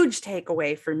 Huge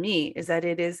takeaway for me is that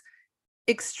it is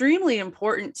extremely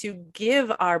important to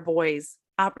give our boys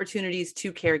opportunities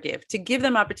to caregive, to give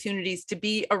them opportunities to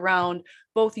be around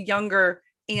both younger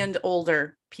and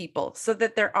older people so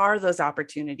that there are those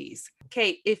opportunities.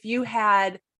 Kate, if you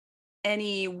had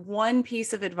any one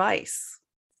piece of advice,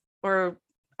 or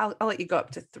I'll let you go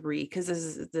up to 3 because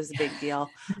this is a big deal.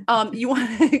 You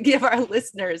want to give our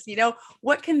listeners,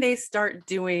 what can they start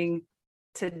doing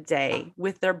today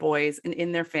with their boys and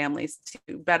in their families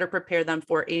to better prepare them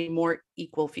for a more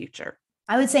equal future?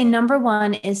 I would say number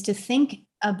one is to think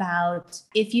about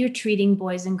if you're treating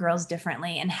boys and girls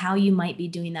differently and how you might be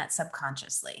doing that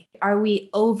subconsciously. Are we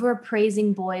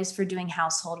overpraising boys for doing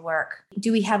household work?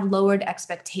 Do we have lowered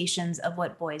expectations of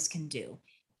what boys can do?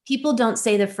 People don't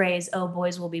say the phrase, oh,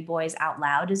 boys will be boys out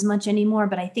loud as much anymore,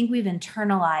 but I think we've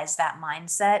internalized that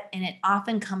mindset, and it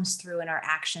often comes through in our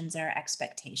actions and our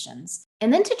expectations.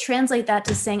 And then to translate that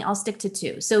to saying, I'll stick to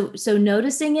two. So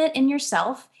noticing it in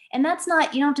yourself. And that's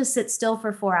not, you don't have to sit still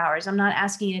for 4 hours. I'm not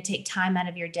asking you to take time out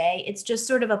of your day. It's just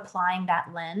sort of applying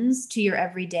that lens to your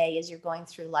everyday as you're going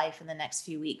through life in the next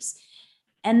few weeks.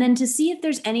 And then to see if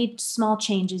there's any small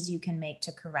changes you can make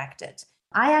to correct it.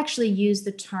 I actually use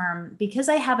the term because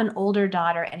I have an older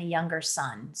daughter and a younger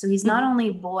son. So he's not only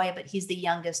a boy, but he's the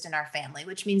youngest in our family,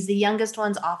 which means the youngest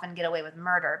ones often get away with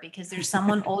murder because there's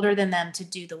someone older than them to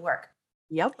do the work.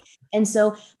 Yep. And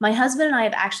so my husband and I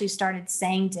have actually started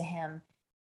saying to him,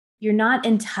 you're not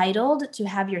entitled to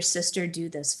have your sister do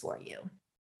this for you.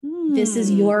 This is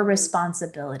your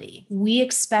responsibility. We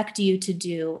expect you to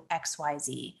do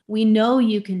XYZ. We know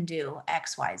you can do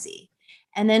XYZ.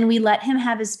 And then we let him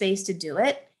have his space to do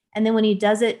it. And then when he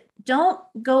does it, don't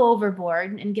go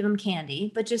overboard and give him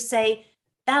candy, but just say,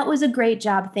 that was a great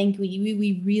job. Thank you.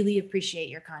 We really appreciate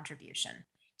your contribution.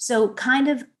 So kind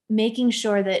of making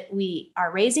sure that we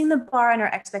are raising the bar and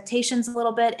our expectations a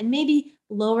little bit and maybe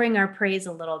lowering our praise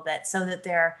a little bit so that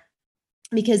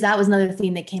because that was another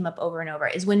theme that came up over and over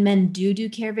is when men do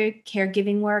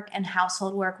caregiving work and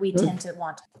household work, we tend to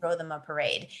want to throw them a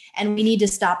parade. And we need to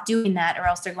stop doing that or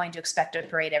else they're going to expect a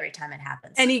parade every time it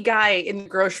happens. Any guy in the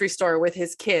grocery store with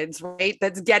his kids, right?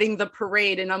 That's getting the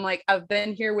parade. And I'm like, I've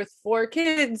been here with 4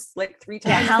 kids, like 3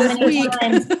 times how this many week.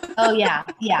 times? Oh yeah.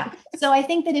 Yeah. So I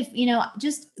think that if,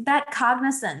 just that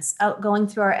cognizance of going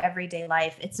through our everyday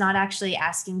life, it's not actually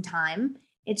asking time.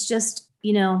 It's just,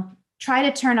 try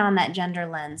to turn on that gender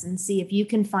lens and see if you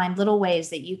can find little ways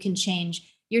that you can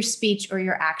change your speech or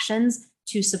your actions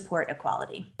to support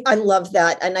equality. I love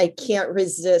that. And I can't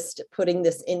resist putting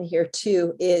this in here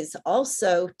too, is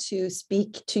also to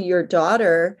speak to your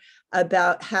daughter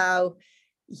about how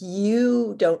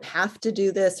you don't have to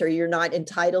do this or you're not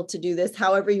entitled to do this,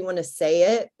 however you want to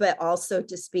say it, but also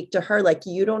to speak to her like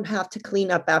you don't have to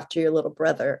clean up after your little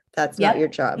brother. That's not your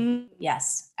job.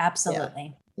 Yes,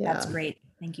 absolutely. Yeah. That's great.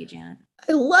 Thank you, Janet.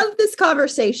 I love this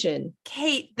conversation.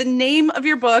 Kate, the name of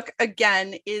your book,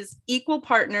 again, is Equal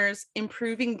Partners,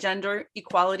 Improving Gender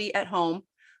Equality at Home.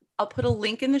 I'll put a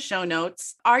link in the show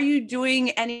notes. Are you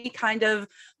doing any kind of,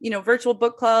 virtual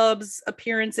book clubs,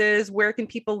 appearances? Where can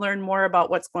people learn more about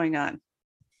what's going on?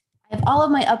 I have all of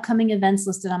my upcoming events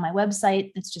listed on my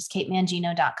website. It's just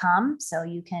katemangino.com. So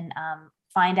you can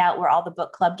find out where all the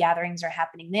book club gatherings are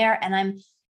happening there. And I'm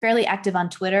fairly active on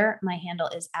Twitter. My handle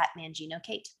is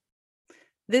 @ManginoKate.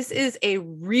 This is a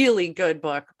really good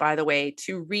book, by the way,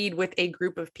 to read with a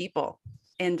group of people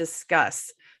and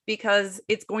discuss because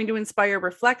it's going to inspire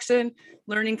reflection,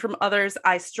 learning from others.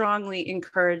 I strongly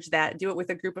encourage that. Do it with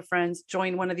a group of friends,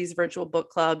 join one of these virtual book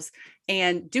clubs,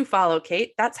 and do follow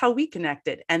Kate. That's how we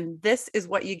connected. And this is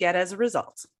what you get as a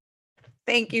result.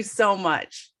 Thank you so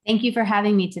much. Thank you for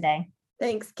having me today.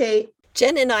 Thanks, Kate.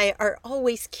 Jen and I are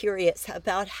always curious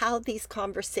about how these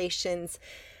conversations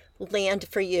land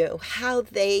for you, how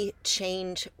they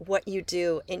change what you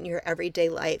do in your everyday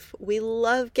life. We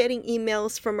love getting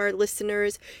emails from our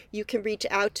listeners. You can reach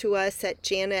out to us at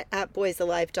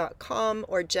janet@boysalive.com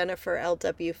or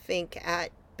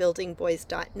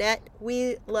jenniferlwfink@buildingboys.net.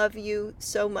 We love you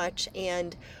so much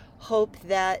and hope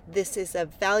that this is a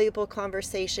valuable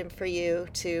conversation for you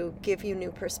to give you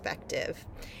new perspective.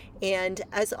 And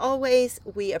as always,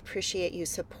 we appreciate you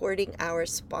supporting our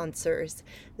sponsors,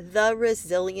 The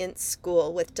Resilience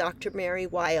School with Dr. Mary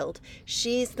Wild.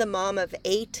 She's the mom of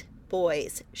 8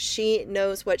 boys. She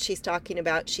knows what she's talking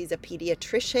about. She's a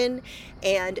pediatrician,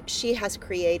 and she has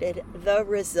created The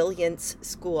Resilience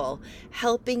School,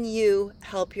 helping you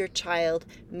help your child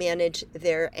manage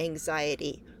their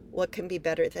anxiety. What can be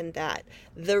better than that?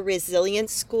 The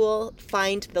Resilience School,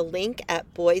 find the link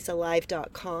at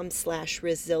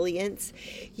boysalive.com/resilience.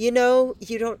 You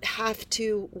don't have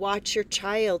to watch your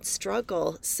child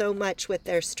struggle so much with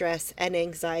their stress and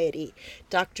anxiety.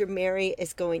 Dr. Mary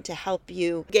is going to help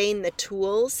you gain the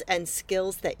tools and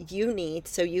skills that you need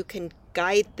so you can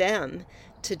guide them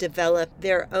to develop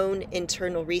their own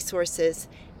internal resources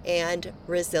and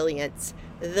resilience.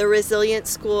 The Resilience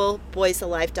School,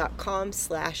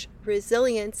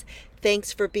 boysalive.com/resilience.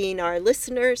 Thanks for being our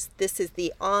listeners. This is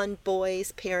the On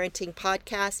Boys Parenting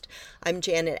Podcast. I'm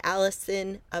Janet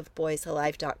Allison of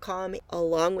boysalive.com,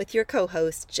 along with your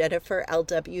co-host, Jennifer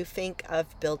L.W. Fink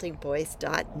of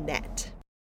buildingboys.net.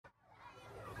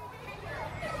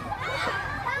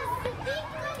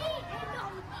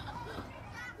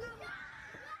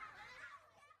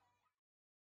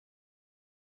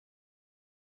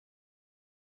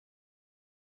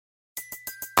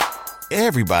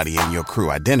 Everybody in your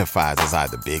crew identifies as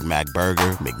either Big Mac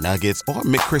Burger, McNuggets, or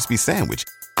McCrispy Sandwich.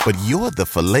 But you're the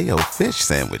Filet-O-Fish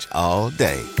Sandwich all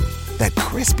day. That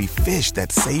crispy fish,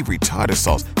 that savory tartar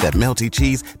sauce, that melty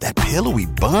cheese, that pillowy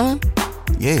bun.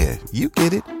 Yeah, you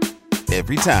get it.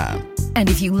 Every time. And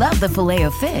if you love the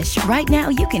Filet-O-Fish, right now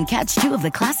you can catch two of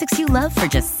the classics you love for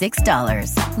just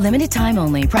 $6. Limited time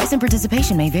only. Price and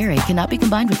participation may vary. Cannot be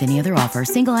combined with any other offer.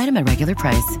 Single item at regular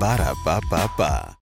price. Ba-da-ba-ba-ba.